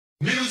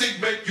Music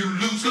make you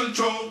lose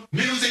control.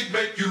 Music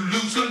make you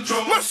lose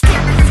control. Let's go.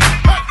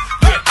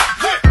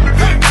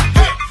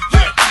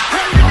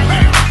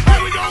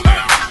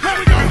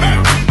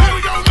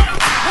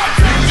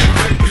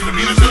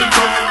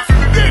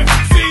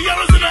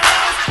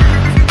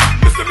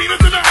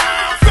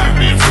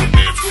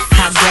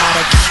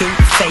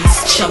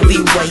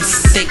 Chubby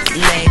waist, thick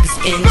legs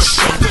in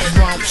shape,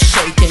 rump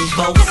shaking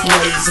both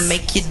ways,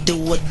 make you do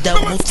a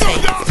double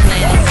take.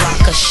 Planet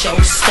rocker,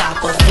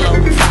 showstopper, flow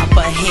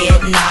popper,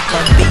 head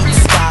knocker, beat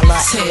scholar,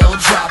 tail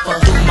dropper.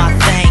 Do my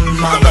thing,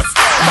 mother.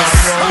 My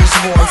Rolls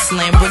Royce,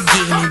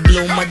 Lamborghini,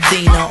 blue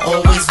Medina,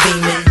 always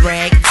beaming,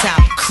 rag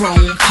top,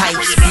 chrome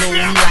pipes, blue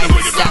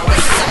lights, out of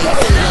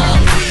sight.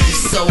 Long weed,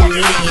 sold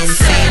in,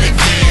 say it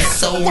again,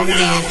 sold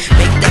in.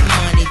 Make that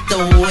money,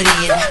 throw it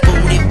in,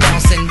 booty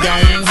bouncing,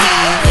 don't hit.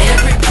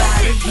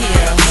 Everybody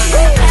here, get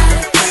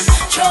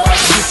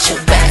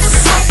your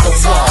backs off the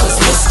wall, 'cause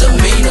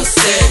misdemeanor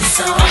said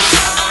so.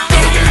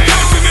 Throw your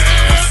hands in the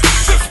air,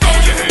 just throw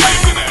your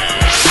hands in the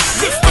air,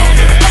 just throw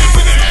your hands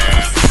in the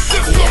air,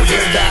 just throw your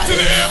hands in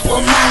the air.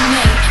 Well, my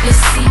name is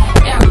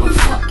Sierra,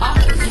 for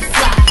all you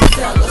fly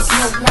fellas,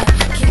 no one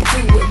can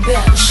do it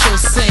better. She'll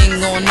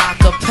sing on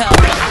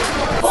acapella.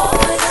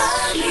 Boy, the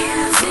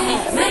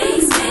music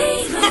makes me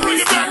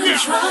lose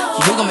control.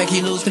 We're gonna make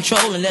you lose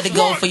control and let it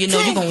go, for you know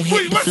you're gonna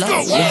hit the flow. I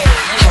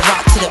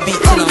rock to the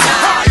beat till I'm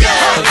high.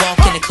 I walk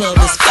in the club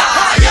is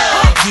fire.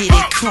 Get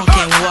it crunk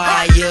and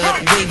wired.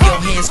 Wave your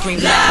hands, scream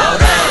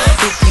louder.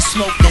 If you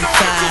smoke, then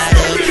fired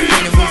up.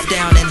 Bring the roof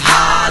down and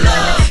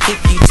holler. If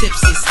you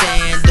tipsy,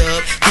 stand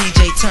up. DJ,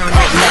 turn it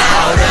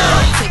louder.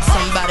 Take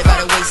somebody by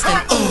the waist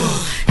and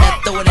now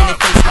throw it in their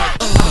face like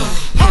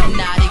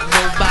hypnotic,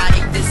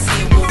 robotic. This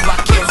here will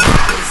rock your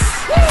bodies.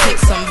 Take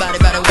somebody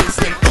by the waist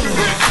and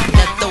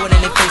now throw it in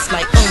their face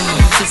like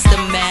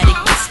systematic,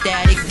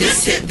 ecstatic. This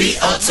hit be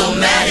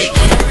automatic.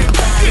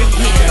 Everybody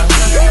here,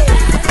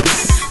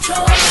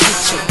 get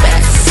your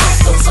backs off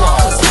the wall,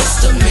 'cause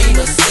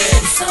misdemeanor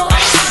said so.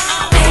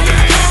 Throw your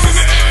hands in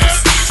the air,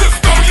 just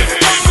throw your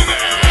hands in the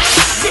air,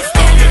 just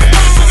throw your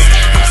hands in the air,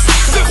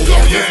 just throw your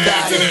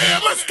hands in the air.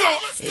 Let's go.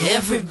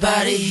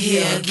 Everybody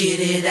here, get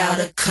it out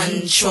of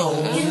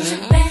control. Get your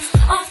backs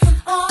off the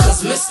wall,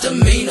 'cause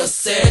misdemeanor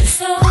said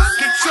so.